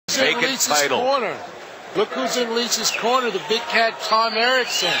in Lisa's corner. Look who's in Lisa's corner, the big cat Tom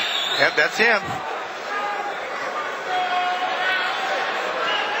Erickson. Yep, that's him.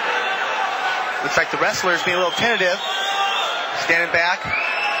 Looks like the wrestler's being a little tentative. Standing back.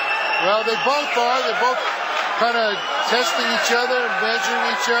 Well, they both are. They're both kind of testing each other, measuring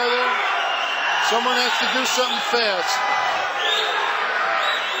each other. Someone has to do something fast.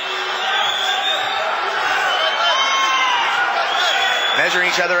 Measuring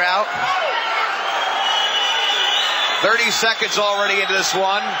each other out. 30 seconds already into this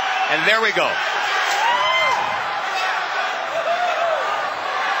one. And there we go.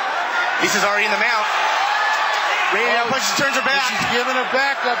 Lisa's already in the mount. Ready to punch, she turns her back. She's giving her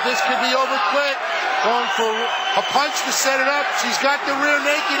back up. This could be over quick. Going for a punch to set it up. She's got the rear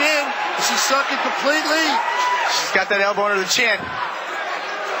naked in. She's sunk it completely. She's got that elbow under the chin.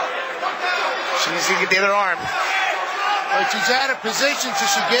 She needs to get the other arm. But she's out of position, so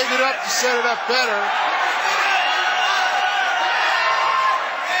she gave it up to set it up better.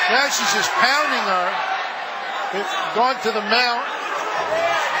 Now she's just pounding her. Gone to the mount.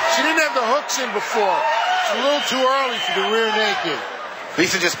 She didn't have the hooks in before. It's a little too early for the rear naked.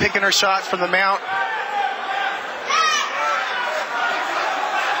 Lisa just picking her shots from the mount.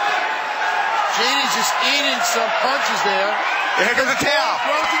 Janie's just eating some punches there. And here comes the towel.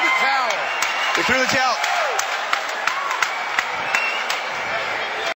 Throws in the towel. They threw the towel.